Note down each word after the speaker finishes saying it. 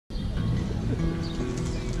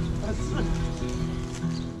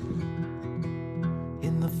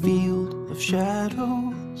In the field of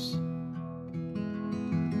shadows,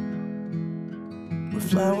 where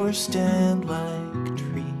flowers stand like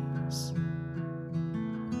trees,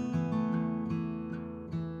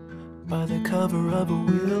 by the cover of a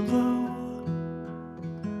willow,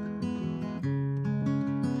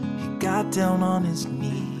 he got down on his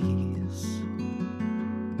knees.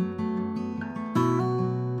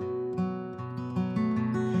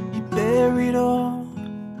 He buried all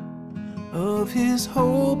of his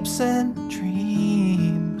hopes and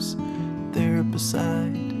dreams there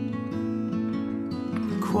beside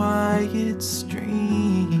the quiet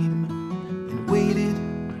stream, and waited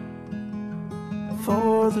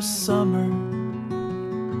for the summer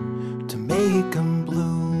to make 'em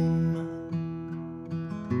bloom.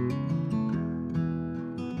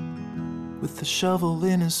 With the shovel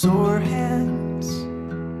in his sore hands,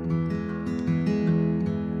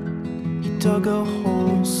 he dug a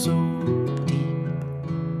hole so deep,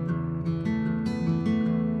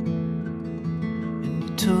 and he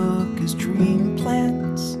took his dream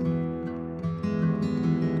plants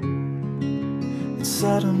and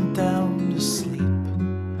sat 'em down to sleep.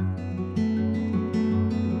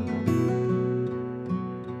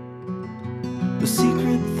 The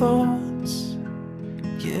secret thoughts,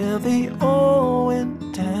 yeah, they all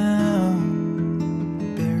went down,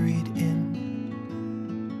 buried in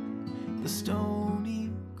the stony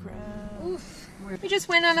ground. Oof. We just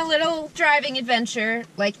went on a little driving adventure.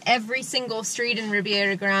 Like every single street in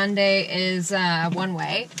Ribeiriño Grande is one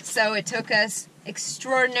way, so it took us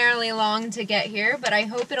extraordinarily long to get here, but I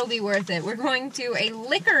hope it'll be worth it. We're going to a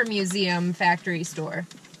liquor museum factory store.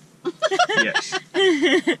 Yes.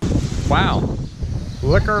 Wow.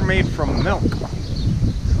 Liquor made from milk.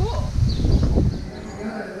 Cool.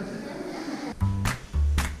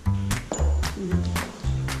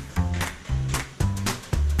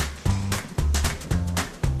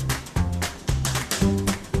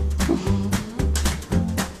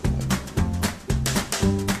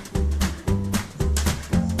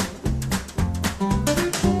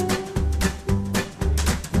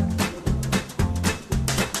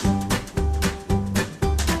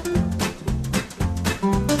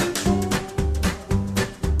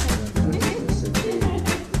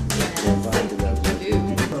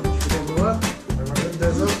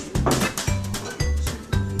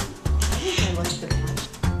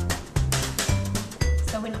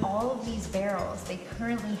 They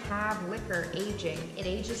currently have liquor aging. It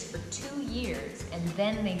ages for 2 years and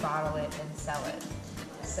then they bottle it and sell it.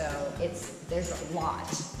 So there's a lot.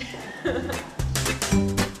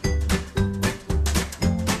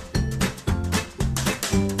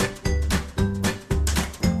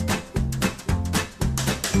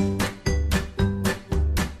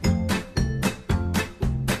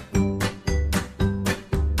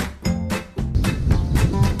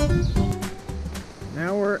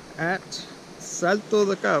 Now we're at Salto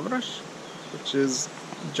de Cabras, which is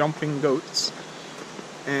jumping goats,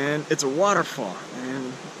 and it's a waterfall,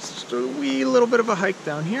 and it's just a wee little bit of a hike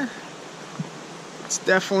down here. It's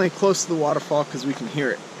definitely close to the waterfall because we can hear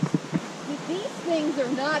it. These things are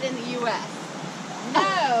not in the US.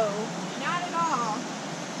 No, not at all.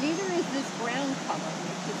 Neither is this ground cover,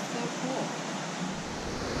 which is so cool.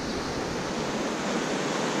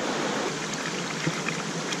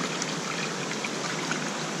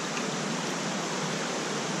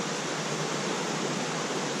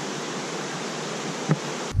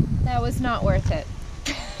 That was not worth it.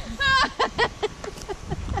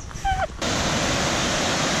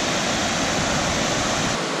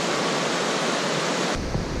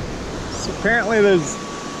 So apparently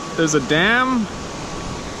there's a dam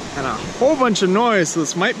and a whole bunch of noise, so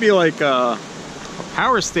this might be like a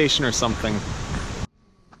power station or something.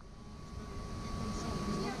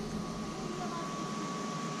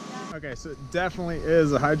 Okay, so it definitely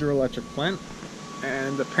is a hydroelectric plant.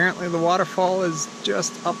 And apparently the waterfall is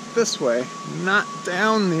just up this way, not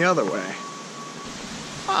down the other way.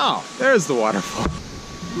 Oh, there's the waterfall.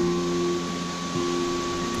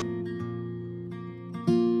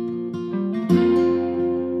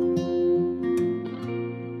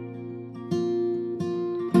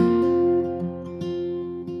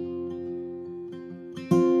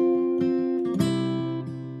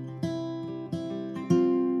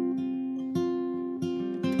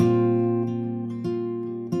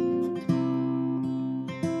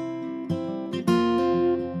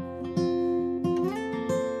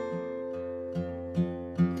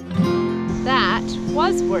 That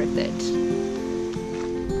was worth it.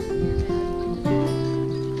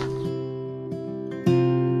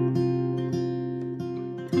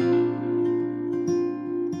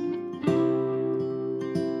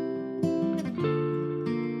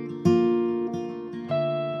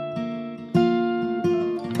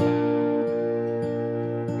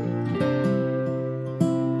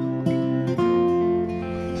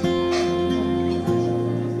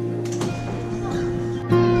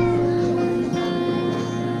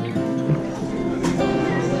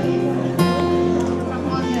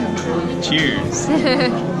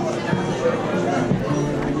 Cheers.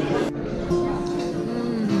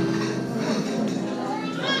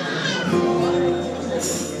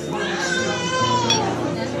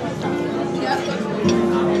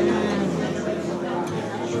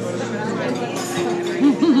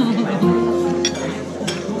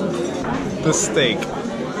 The steak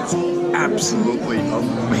is absolutely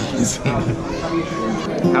amazing.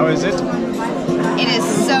 How is it? It is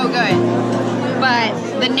so good, but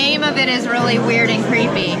the name of it is really weird and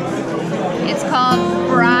creepy. It's called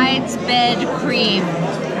Bride's Bed Cream.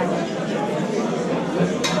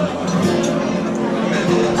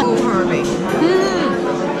 Oh, Harvey.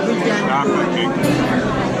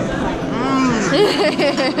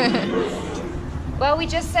 Well, we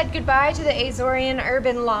just said goodbye to the Azorean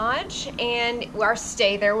Urban Lodge, and our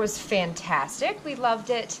stay there was fantastic. We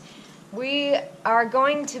loved it. We are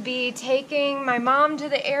going to be taking my mom to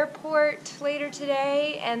the airport later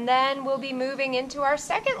today, and then we'll be moving into our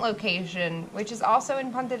second location, which is also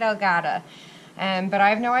in Ponta Delgada. But I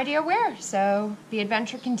have no idea where, so the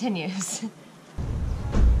adventure continues.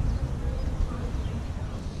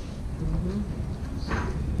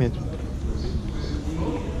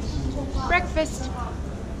 Breakfast.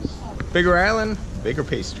 Bigger island, bigger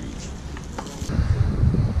pastries.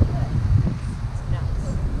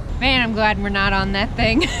 Man, I'm glad we're not on that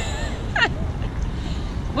thing.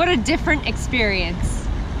 What a different experience.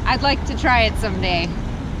 I'd like to try it someday.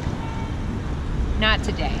 Not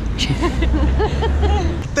today.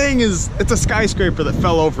 Thing is, it's a skyscraper that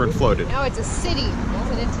fell over and floated. No, it's a city.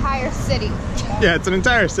 It's an entire city. Yeah, it's an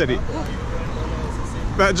entire city.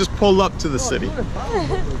 That just pulled up to the city.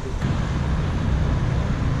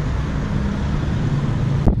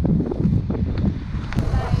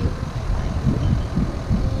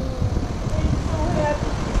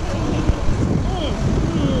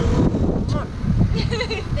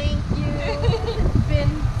 Thank you. It's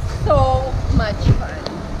been so much fun.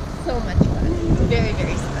 So much fun. Very,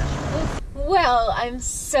 very special. Well, I'm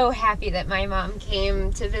so happy that my mom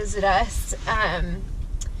came to visit us.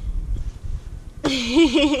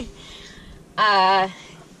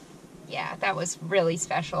 Yeah, that was really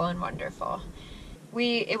special and wonderful.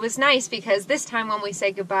 It was nice because this time when we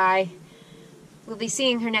say goodbye, we'll be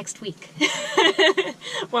seeing her next week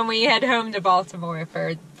when we head home to Baltimore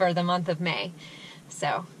for the month of May.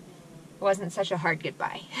 So it wasn't such a hard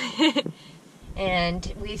goodbye.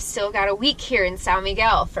 And we've still got a week here in São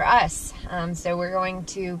Miguel for us. So we're going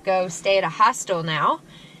to go stay at a hostel now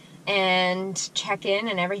and check in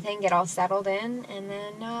and everything, get all settled in, and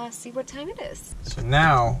then see what time it is. So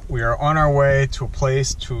now we are on our way to a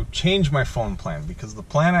place to change my phone plan because the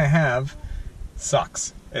plan I have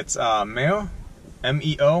sucks. It's Meo,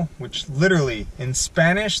 M-E-O, which literally in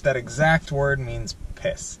Spanish that exact word means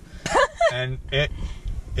piss. And it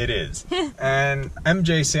is. And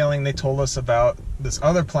MJ Sailing, they told us about this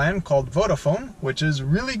other plan called Vodafone, which is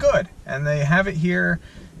really good. And they have it here,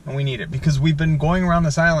 and we need it because we've been going around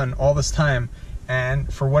this island all this time,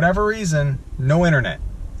 and for whatever reason, no internet.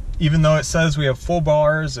 Even though it says we have full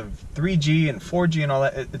bars of 3G and 4G and all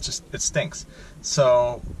that, it stinks.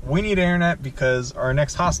 So we need internet because our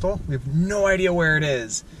next hostel, we have no idea where it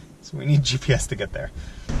is. So we need GPS to get there.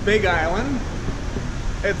 Big island.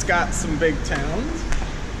 It's got some big towns.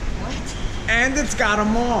 What? And it's got a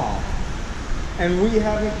mall. And we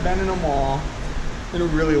haven't been in a mall in a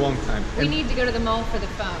really long time. We need to go to the mall for the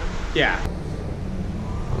phone. Yeah.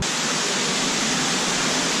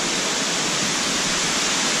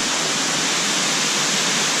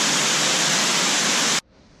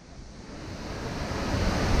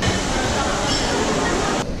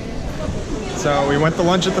 So we went to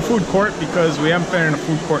lunch at the food court because we haven't been in a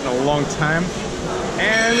food court in a long time.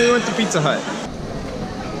 And we went to Pizza Hut.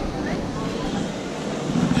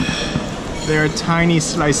 They are tiny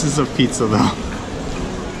slices of pizza though.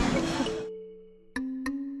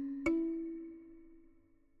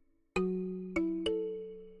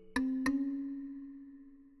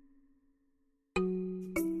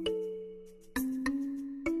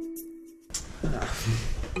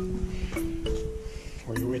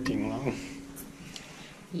 Were you waiting long?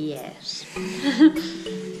 Yes. I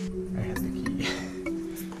had the key.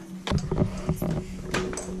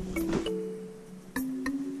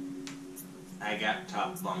 I got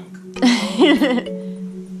top bunk.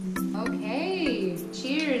 Okay,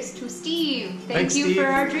 cheers to Steve. Thank Thanks, you Steve. for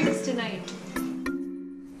our drinks tonight.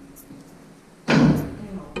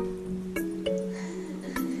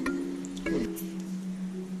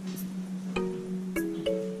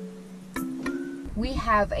 We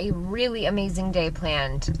have a really amazing day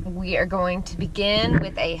planned. We are going to begin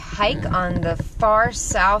with a hike on the far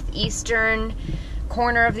southeastern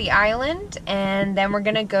corner of the island, and then we're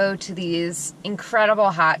gonna go to these incredible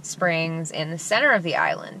hot springs in the center of the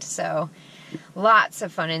island. So lots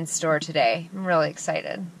of fun in store today. I'm really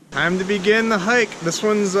excited. Time to begin the hike. This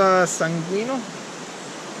one's Sanguino?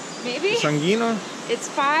 Maybe? Sanguino? It's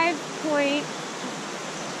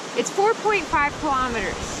 4.5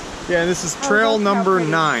 kilometers. Yeah, this is trail number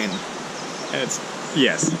 9. And it's,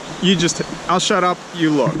 yes, I'll shut up,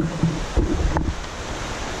 you look.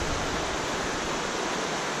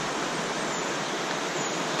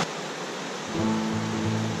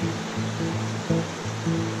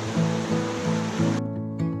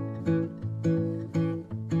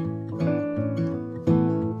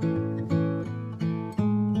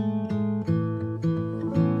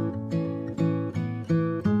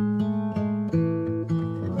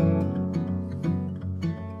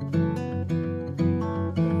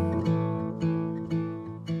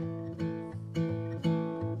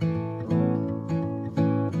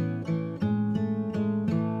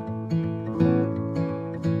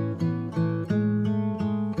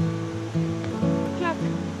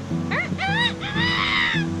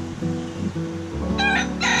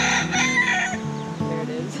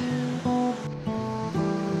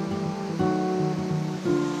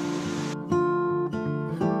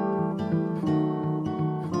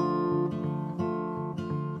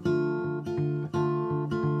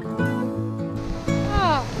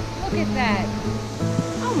 Look at that.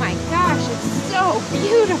 Oh my gosh, it's so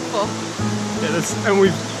beautiful. Yeah, and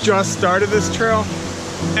we've just started this trail,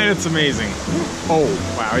 and it's amazing. Oh,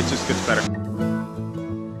 wow, it just gets better.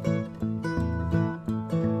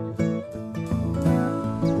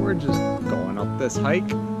 So we're just going up this hike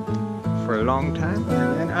for a long time,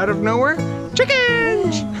 and then out of nowhere,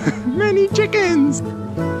 chickens! Many chickens!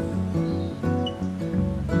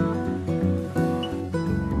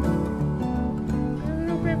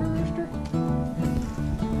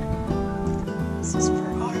 This is for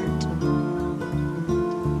art.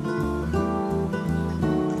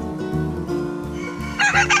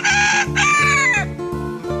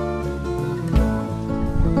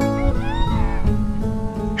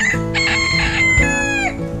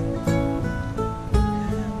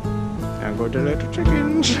 Now go to little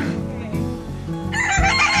chickens.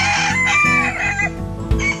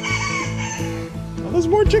 Oh, there's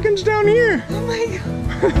more chickens down here. Oh my god.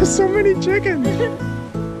 There's so many chickens.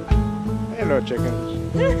 Hello,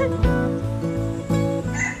 chickens. This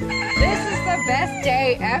is the best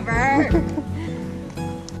day ever.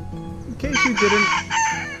 In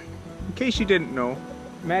case you didn't know,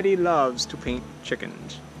 Maddie loves to paint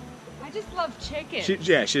chickens. I just love chicken.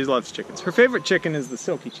 She loves chickens. Her favorite chicken is the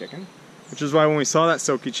silky chicken, which is why when we saw that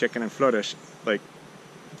silky chicken in Flores, like,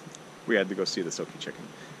 we had to go see the silky chicken.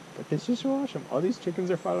 But this is so awesome. All these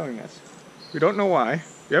chickens are following us. We don't know why.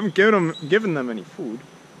 We haven't given them any food.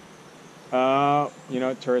 You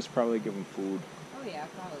know, tourists probably give them food. Oh yeah,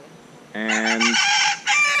 probably. And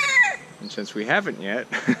since we haven't yet,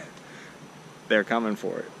 they're coming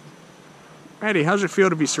for it. Maddie, how's it feel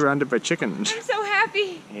to be surrounded by chickens? I'm so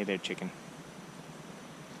happy. Hey there, chicken.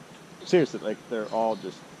 Seriously, like, they're all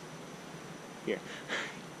just here.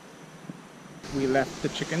 We left the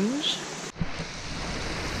chickens.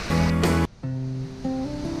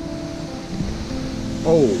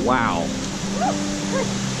 Oh, wow.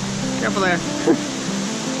 Careful there.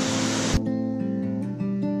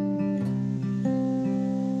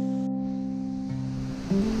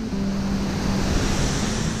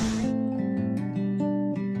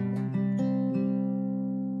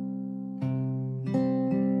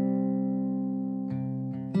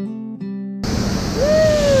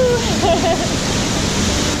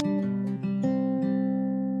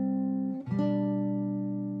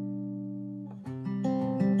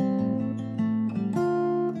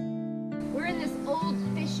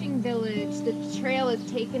 The trail has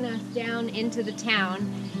taken us down into the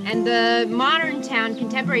town, and the modern town,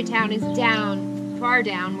 contemporary town, is down, far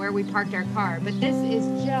down where we parked our car. But this is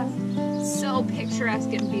just so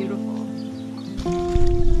picturesque and beautiful.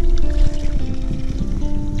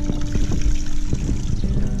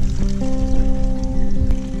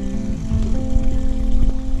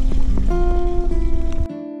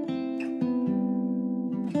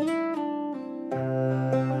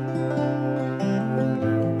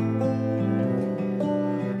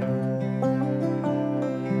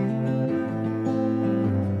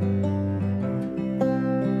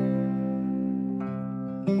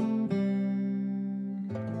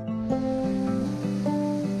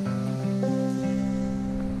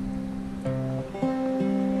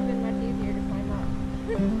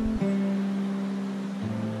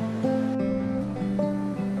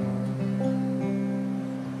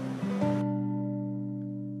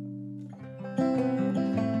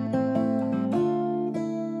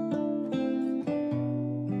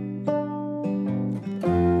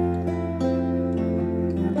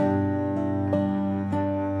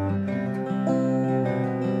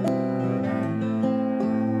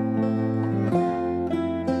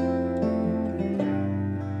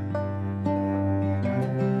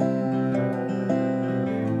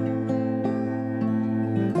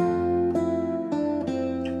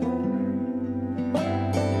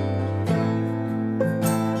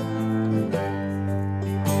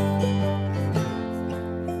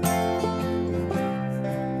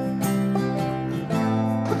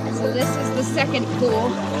 the second pool,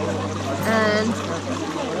 and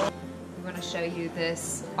we want to show you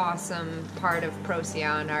this awesome part of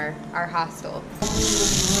Procyon, our hostel.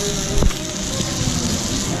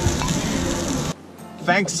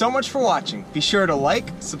 Thanks so much for watching. Be sure to like,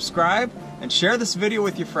 subscribe, and share this video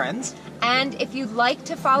with your friends. And if you'd like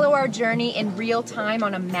to follow our journey in real time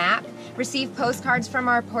on a map, receive postcards from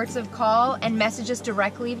our ports of call, and message us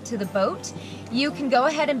directly to the boat, you can go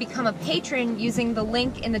ahead and become a patron using the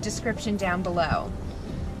link in the description down below.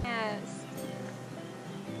 Yes.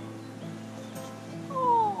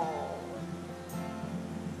 Oh.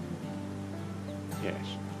 Yes.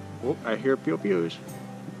 Oh, I hear pew pews.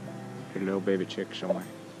 A little baby chick somewhere.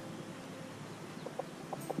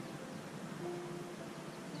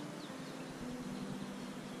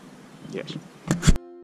 Yes.